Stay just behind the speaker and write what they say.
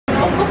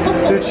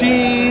The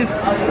cheese.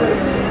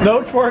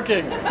 No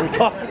twerking. We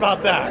talked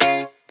about that.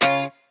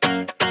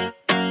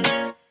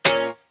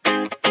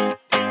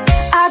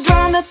 I'd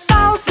run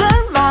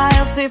 1,000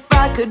 miles if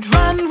I could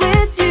run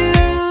with you.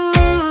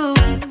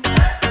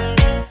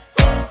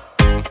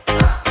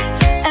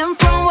 And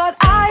from what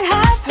I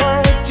have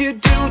heard, you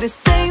do the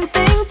same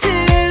thing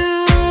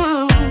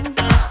too.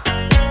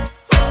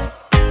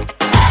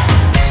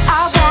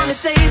 I wanna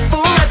stay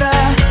forever.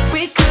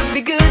 We could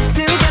be good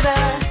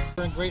together.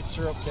 We're in Great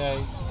Syrup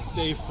Cay,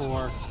 day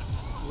 4.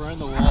 We're in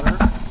the water.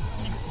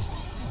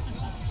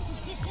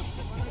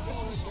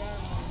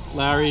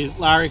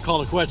 Larry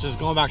called it quits. Is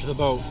going back to the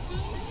boat.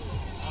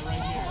 Well,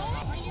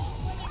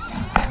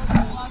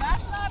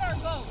 that's not our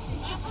boat.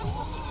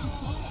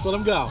 Just let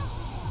him go.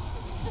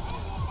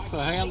 So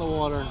hang on the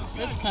water.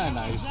 It's kind of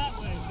nice.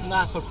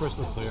 Not so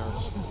crystal clear.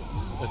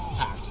 It's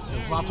packed.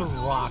 There's lots of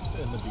rocks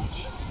in the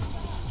beach.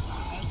 It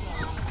sucks.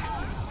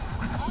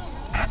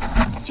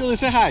 Julie,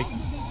 say hi.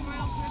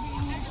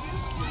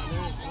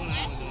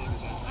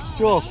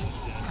 Jules.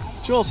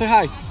 Jules, say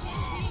hi.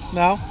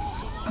 No?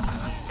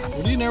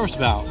 What are you nervous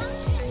about?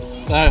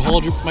 That I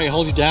might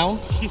hold you down?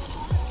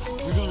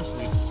 You're going to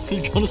sleep.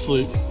 You're going to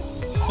sleep.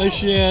 Hey,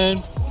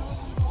 Shannon.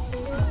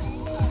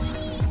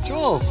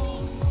 Jules.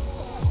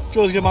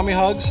 Jules, give mommy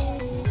hugs.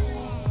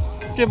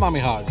 Give mommy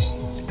hugs.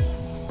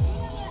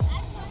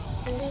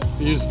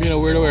 You just being a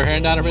weirdo with your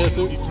hand down her face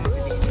suit?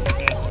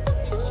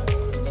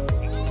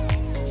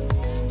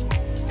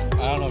 I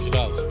don't know if she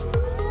does.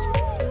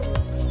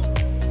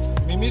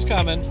 Mimi's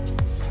coming.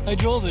 Hey,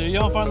 Jules, are you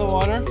having fun in the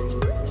water?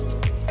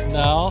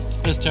 No?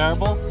 It's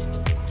terrible?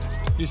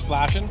 You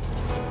splashing?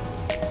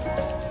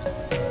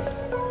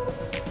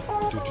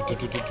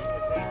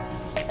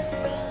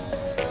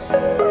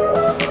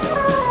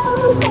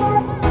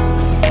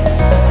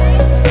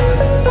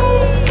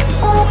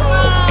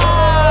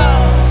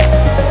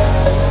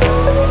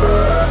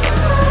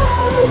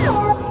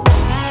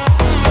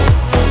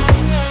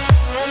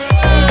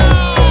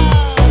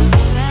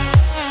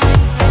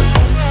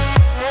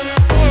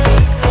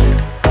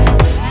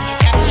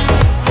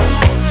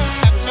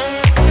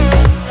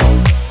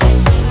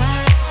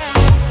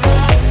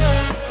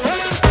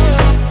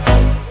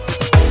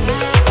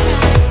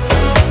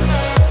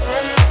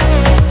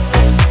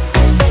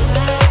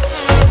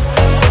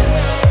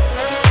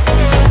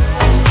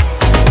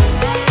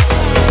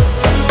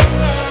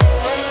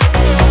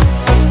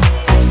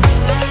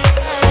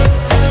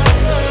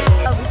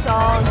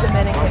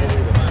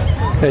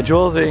 Hey,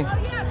 Julesy.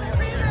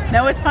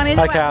 No, it's funny.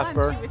 Hi,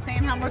 Casper. She was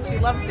saying how much she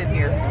loves it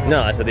here.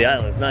 No, I said the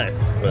island's nice,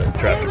 but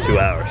trapped for 2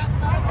 hours.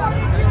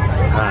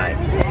 Hi.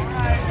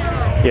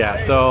 Yeah,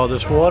 so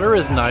this water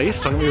is nice,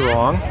 don't get me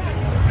wrong.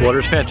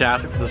 Water's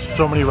fantastic, there's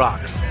so many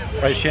rocks.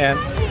 Right, Shan?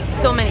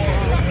 So many.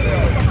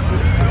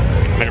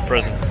 I'm in a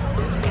prison.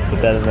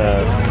 Put that in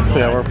the...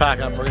 Yeah, we're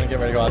packing up, we're gonna get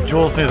ready to go out.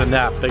 Jules needs a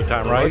nap big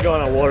time, right? We're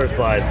going on water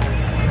slides.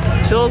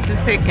 Jules is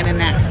taking a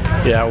nap.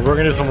 Yeah, we're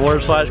gonna do some water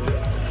slides.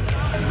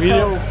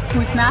 So,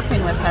 who's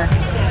napping with her?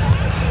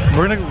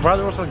 We're gonna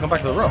rather also come back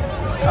to the room.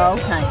 Oh,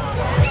 okay.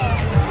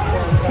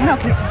 You know,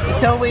 because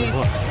it's always...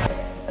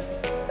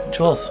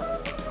 Jules,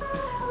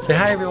 say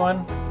hi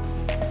everyone.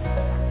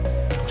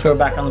 So we're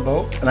back on the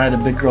boat and I had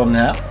a big girl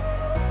nap.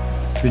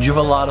 Did you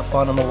have a lot of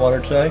fun on the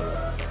water today?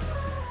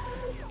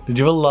 Did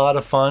you have a lot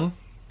of fun?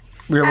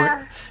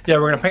 Yeah,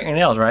 we're gonna paint your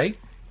nails, right?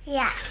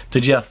 Yeah.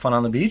 Did you have fun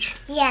on the beach?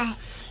 Yeah.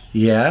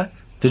 Yeah.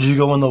 Did you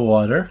go in the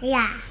water?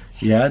 Yeah.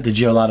 Yeah. Did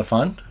you have a lot of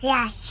fun?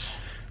 Yes.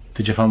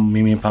 Did you have fun with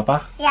Mimi and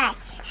Papa? Yes.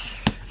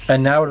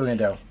 And now what are we gonna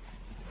do?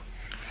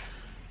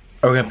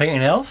 Are we gonna paint your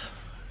nails?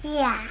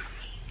 Yeah.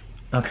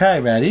 Okay,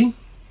 ready?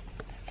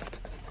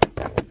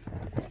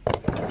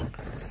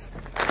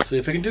 See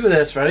if we can do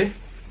this, ready?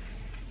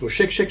 Go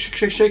shake, shake, shake,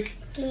 shake, shake.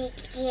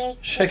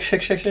 Shake,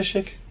 shake, shake, shake,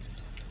 shake.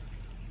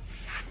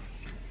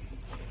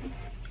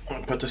 I'm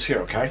gonna put this here,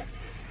 okay?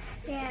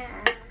 Yeah.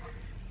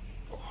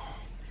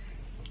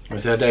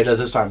 Let's see how Daddy does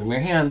this time. Give me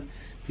your hand.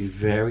 Be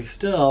very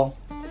still.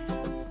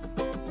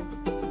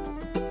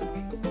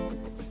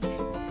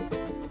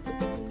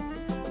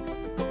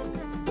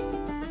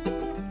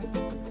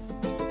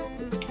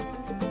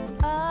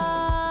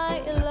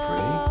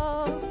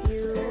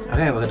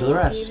 Okay, we'll do the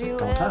rest.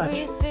 Don't touch.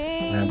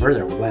 Remember,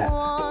 they're wet.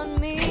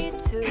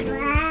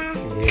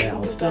 Yeah,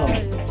 hold still.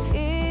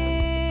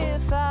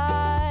 If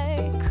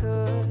I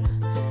could,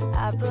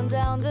 I'd burn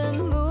down the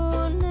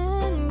moon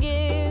and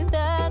give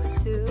that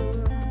to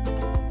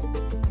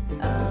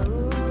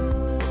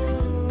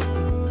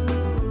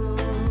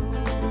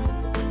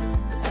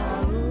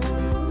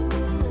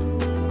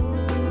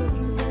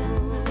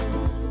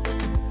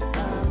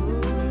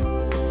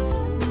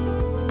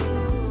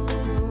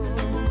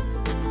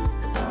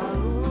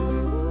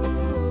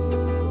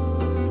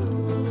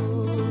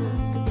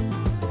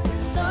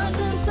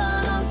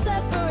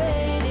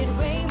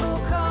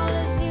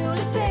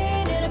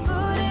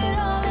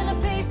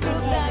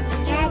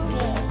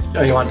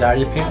Oh, you want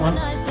Daddy to paint one?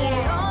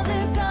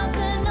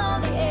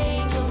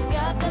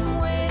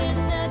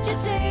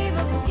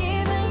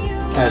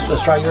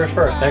 Let's try yours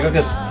first. There, go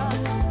this.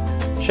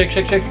 Shake,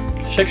 shake, shake.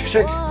 Shake, shake,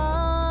 shake.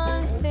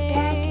 One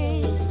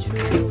thing's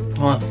true.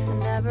 Come on. I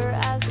never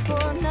asked for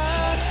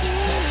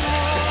nothing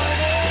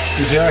more.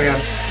 Use the air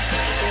again.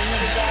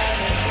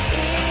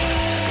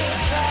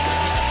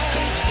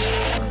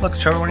 Look,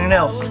 show her on your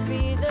nails.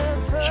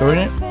 Show her your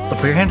nails. Look,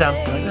 put your hand down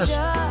like this.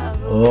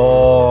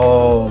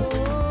 Oh.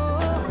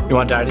 You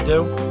want Daddy to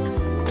do?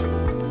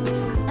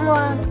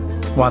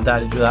 Want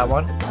Daddy to do that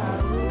one?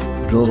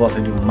 Jules wants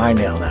to do my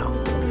nail now.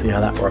 Let's see how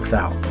that works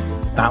out.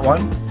 That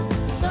one?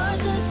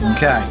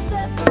 Okay.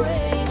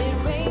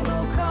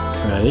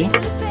 Ready?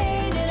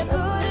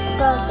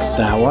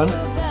 That one?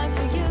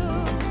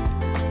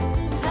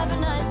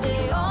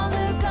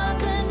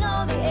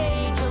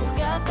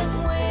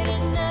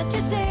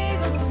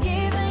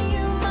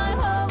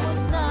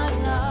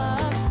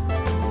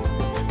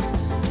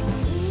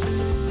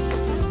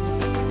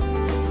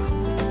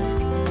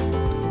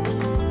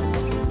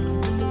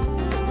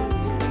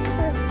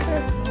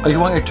 Oh, you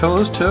want your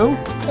toes too?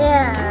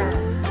 Yeah.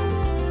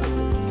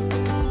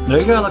 There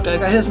you go, look, I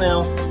got his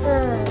nail.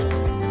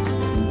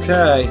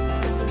 Okay.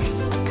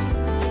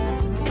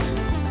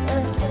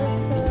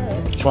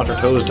 She wants her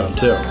toes done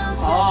too.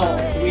 Oh,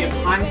 do we have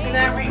time for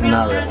that right now?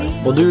 Not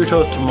really. We'll do your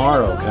toes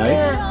tomorrow, okay?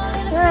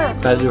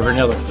 Gotta do her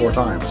nails like 4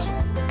 times.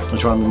 Let's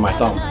try with my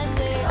thumb.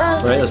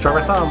 Right, let's try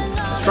my thumb.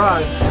 Let's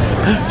try.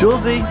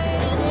 Julesy,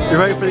 you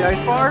ready for the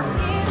ice bar?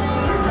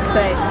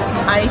 Say,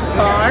 ice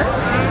bar.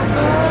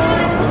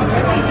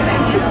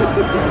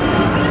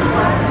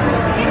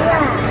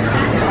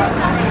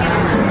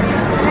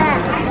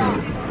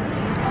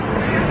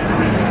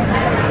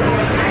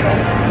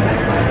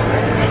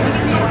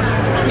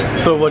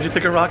 So what'd you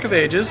think of Rock of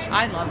Ages?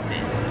 I loved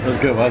it. It was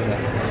good, wasn't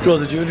it?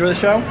 Jules, did you enjoy the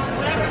show?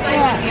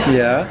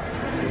 Yeah.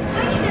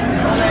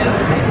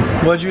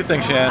 What'd you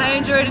think, Shan? I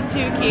enjoyed it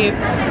too, Keith.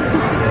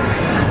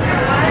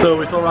 So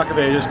we saw Rock of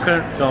Ages,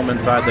 couldn't film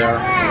inside there.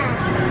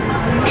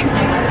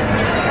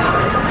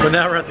 But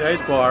now we're at the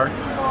ice bar.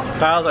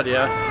 Kyle's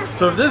idea.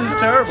 So if this is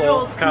terrible,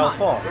 Jules, it's Kyle's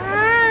fault.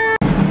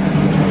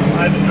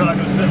 I had to drag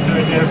her sister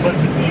in there, but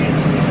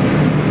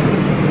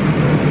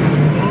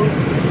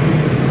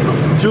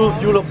Jules,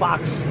 you little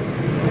box.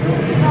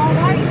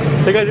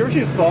 Hey guys, you ever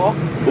seen Saw?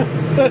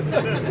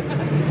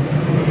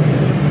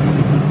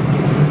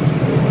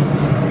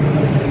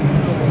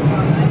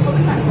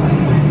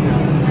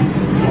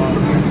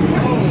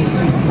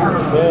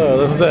 So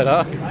this is it,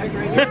 huh?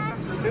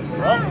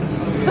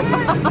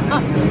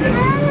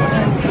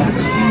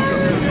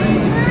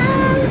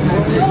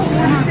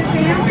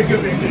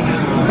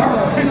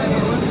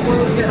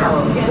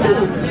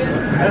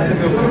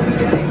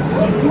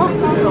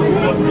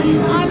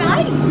 On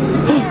ice.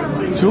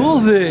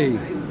 Julesy!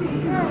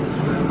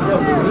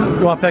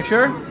 You want a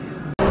picture?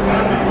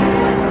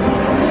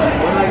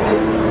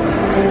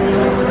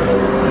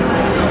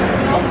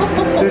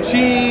 The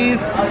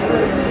cheese!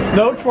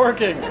 No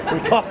twerking! We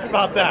talked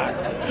about that.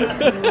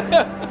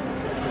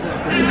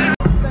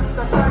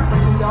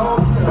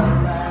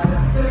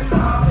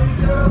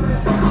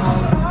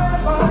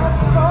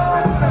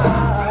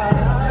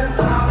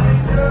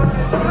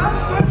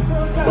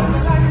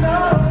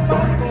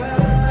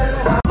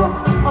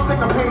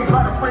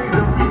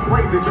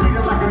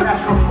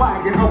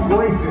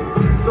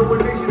 So a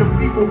nation of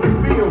people can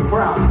feel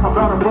proud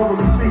about a brother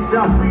who speaks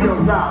out real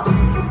loud.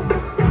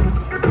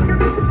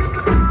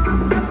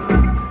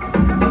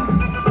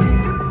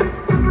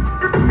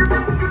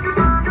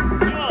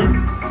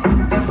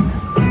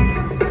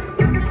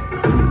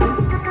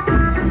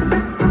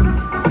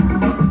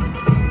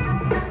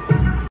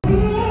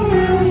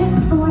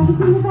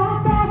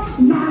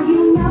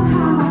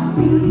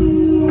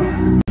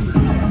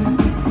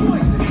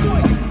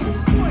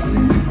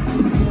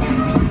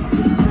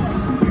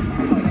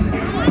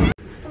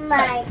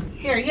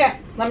 Here, yeah.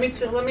 Let me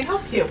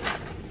help you.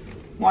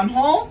 1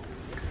 hole,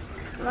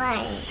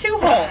 2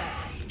 hole.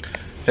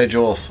 Hey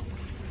Jules,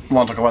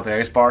 want to talk about the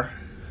ice bar?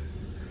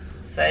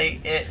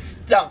 Say it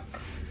stunk.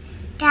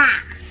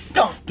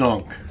 Stunk.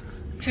 Stunk.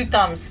 2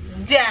 thumbs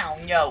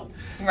down, yo.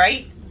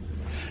 Right?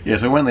 Yeah,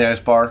 so we went to the ice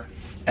bar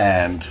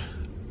and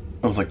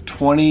it was like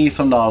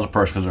 $20-some a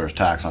person because there was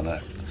tax on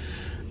it.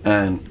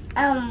 And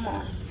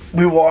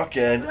we walk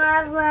in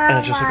and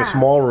it's just like a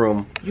small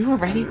room. You were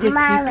ready to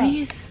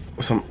pee-pees?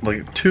 Some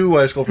like 2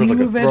 ice sculptures, like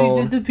a throne. You were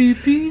ready to the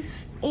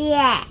pee-pees?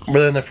 Yeah.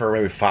 We're in there for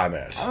maybe 5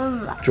 minutes.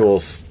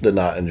 Jules did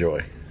not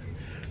enjoy.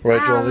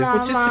 Right, Julesy?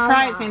 Which is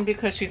surprising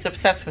because she's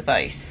obsessed with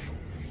ice.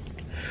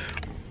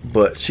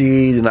 But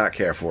she did not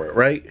care for it,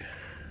 right?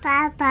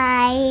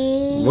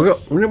 Bye-bye.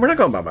 We're not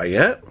going bye-bye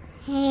yet.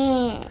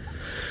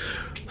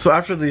 So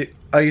after the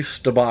ice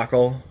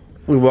debacle,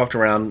 we walked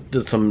around,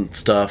 did some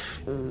stuff.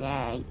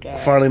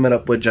 Finally met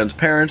up with Jen's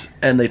parents,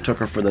 and they took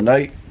her for the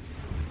night.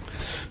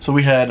 So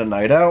we had a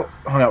night out,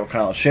 hung out with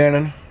Kyle and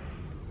Shannon.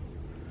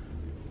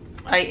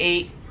 I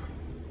ate.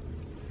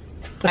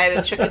 I had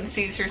a chicken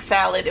Caesar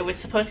salad. It was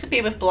supposed to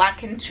be with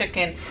blackened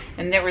chicken,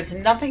 and there was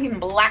nothing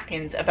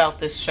blackened about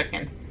this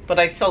chicken. But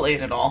I still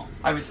ate it all.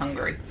 I was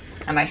hungry.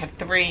 And I had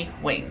 3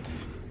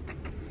 wings.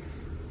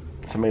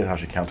 It's amazing how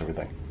she counts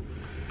everything.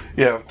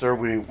 Yeah, after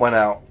we went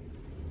out,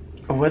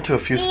 we went to a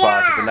few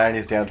spots at the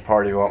 90s dance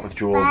party. We went with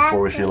Jules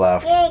before she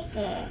left.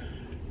 And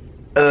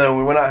then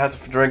we went out, had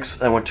some drinks,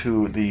 and went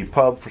to the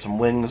pub for some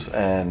wings,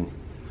 and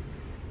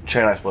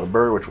Shannon and I split a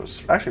burger, which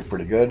was actually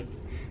pretty good.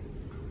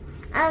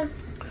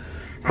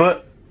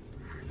 But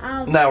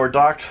now we're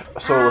docked,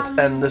 so let's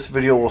end this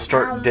video. We'll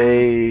start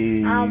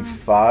day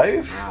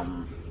 5.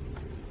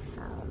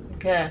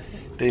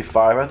 Yes. Day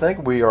 5, I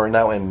think. We are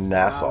now in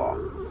Nassau.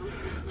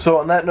 So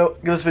on that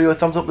note, give this video a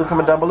thumbs up, leave a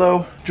comment down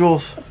below.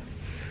 Jules,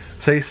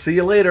 say see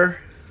you later.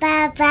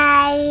 Bye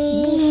bye.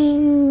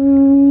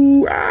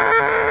 Ooh, ah.